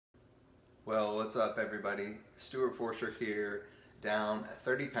Well, what's up, everybody? Stuart Forsher here, down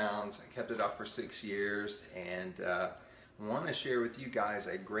 30 pounds. I kept it off for 6 years, and want to share with you guys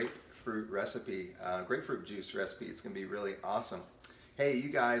a grapefruit recipe, grapefruit juice recipe. It's going to be really awesome. Hey, you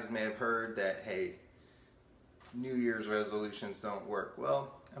guys may have heard that, hey, New Year's resolutions don't work.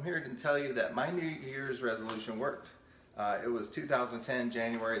 Well, I'm here to tell you that my New Year's resolution worked. It was 2010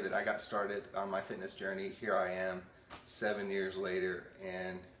 January that I got started on my fitness journey. Here I am 7 years later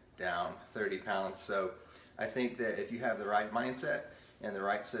and down 30 pounds. So I think that if you have the right mindset and the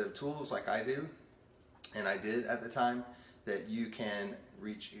right set of tools like I do, and I did at the time, that you can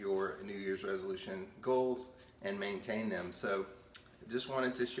reach your New Year's resolution goals and maintain them. So I just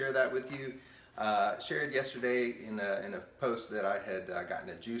wanted to share that with you. Shared yesterday in a post that I had gotten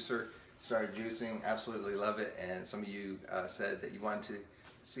a juicer, started juicing, absolutely love it, and some of you said that you wanted to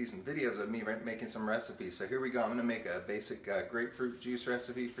see some videos of me making some recipes. So here we go. I'm going to make a basic grapefruit juice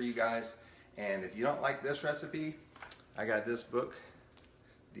recipe for you guys, and if you don't like this recipe, I got this book,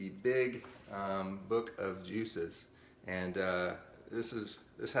 the Big Book of Juices, and this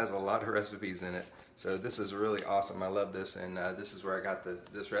has a lot of recipes in it, so this is really awesome. I love this, and this is where I got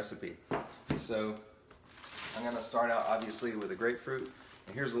this recipe. So I'm going to start out obviously with a grapefruit,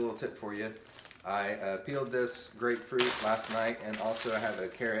 and here's a little tip for you. I peeled this grapefruit last night, and also I have a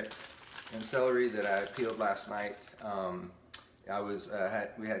carrot and celery that I peeled last night.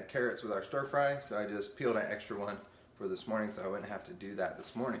 We had carrots with our stir fry, so I just peeled an extra one for this morning so I wouldn't have to do that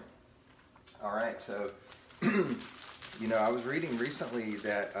this morning. Alright, so you know, I was reading recently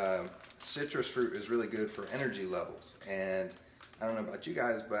that citrus fruit is really good for energy levels, and I don't know about you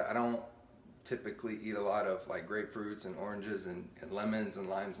guys, but I don't typically eat a lot of like grapefruits and oranges and lemons and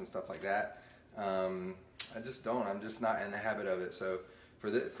limes and stuff like that. I just don't. I'm just not in the habit of it. So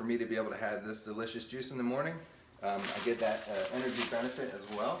for me to be able to have this delicious juice in the morning, I get that energy benefit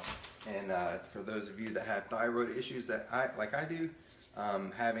as well. And for those of you that have thyroid issues that like I do,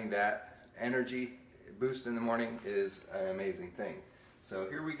 having that energy boost in the morning is an amazing thing. So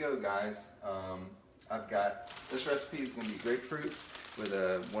here we go, guys. I've got, this recipe is going to be grapefruit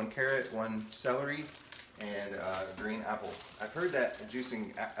with 1 carrot, 1 celery, and green apple. I've heard that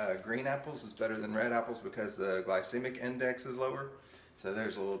juicing green apples is better than red apples because the glycemic index is lower. So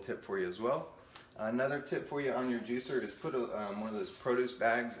there's a little tip for you as well. Another tip for you on your juicer is put one of those produce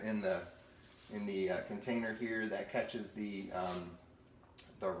bags in the container here that catches the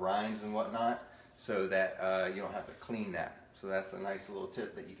rinds and whatnot, so that you don't have to clean that. So that's a nice little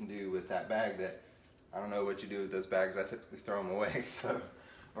tip that you can do with that bag. That I don't know what you do with those bags. I typically throw them away, so,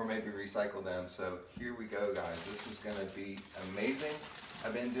 or maybe recycle them. So here we go, guys. This is going to be amazing.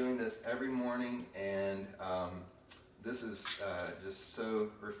 I've been doing this every morning, and this is just so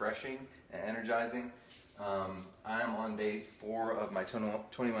refreshing and energizing. I'm on day 4 of my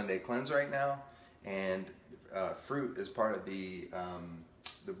 21-day cleanse right now, and fruit is part of the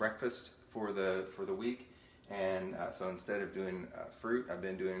breakfast for the week. And so instead of doing fruit, I've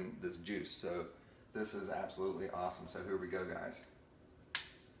been doing this juice. So this is absolutely awesome. So here we go, guys.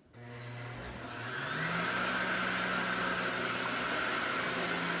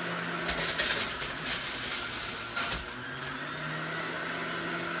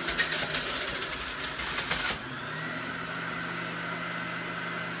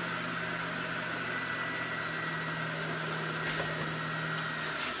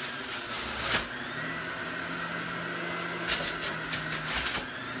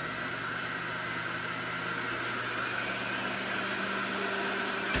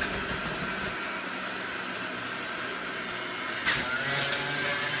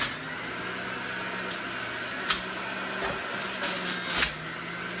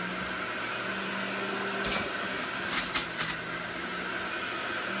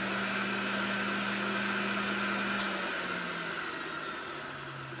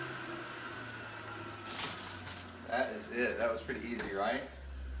 That is it. That was pretty easy, right?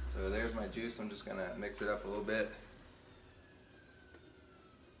 So there's my juice. I'm just going to mix it up a little bit.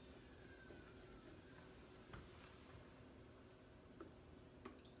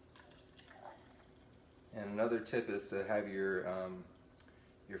 And another tip is to have your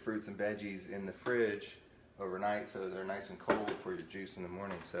fruits and veggies in the fridge overnight so they're nice and cold for your juice in the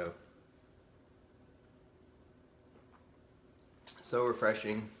morning. So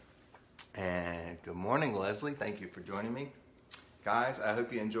refreshing. And good morning, Leslie. Thank you for joining me. Guys, I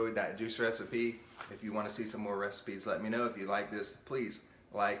hope you enjoyed that juice recipe. If you want to see some more recipes, let me know. If you like this, please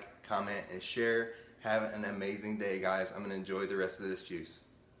like, comment, and share. Have an amazing day, guys. I'm going to enjoy the rest of this juice.